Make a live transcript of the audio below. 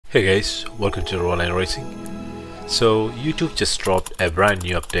Hey guys, welcome to Rawline Racing. So YouTube just dropped a brand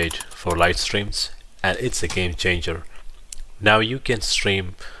new update for live streams and it's a game changer. Now you can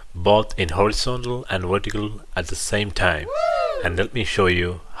stream both in horizontal and vertical at the same time, and let me show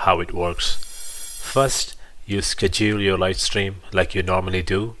you how it works. First, you schedule your live stream like you normally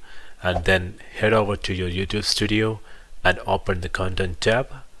do, and then head over to your YouTube studio and open the content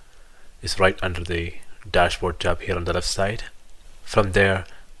tab. It's right under the dashboard tab here on the left side. From there,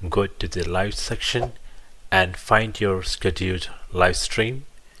 go to the live section and find your scheduled live stream.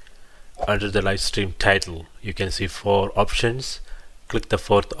 Under the live stream title, you can see 4 options. Click the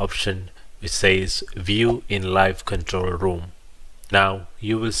 4th option which says View in Live Control Room. Now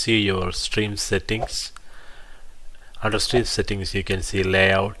you will see your stream settings. Under stream settings you can see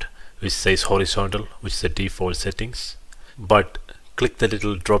layout which says horizontal, which is the default settings. But click the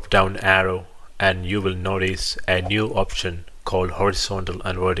little drop down arrow and you will notice a new option called horizontal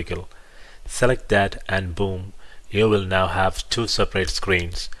and vertical. Select that and boom, you will now have 2 separate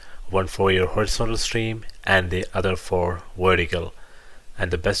screens, one for your horizontal stream and the other for vertical.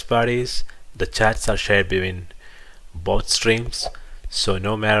 And the best part is the chats are shared between both streams, so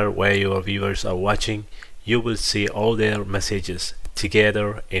no matter where your viewers are watching, you will see all their messages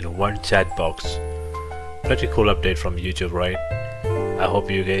together in one chat box. Pretty cool update from YouTube, right? I hope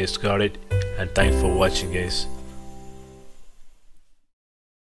you guys got it, and thanks for watching guys.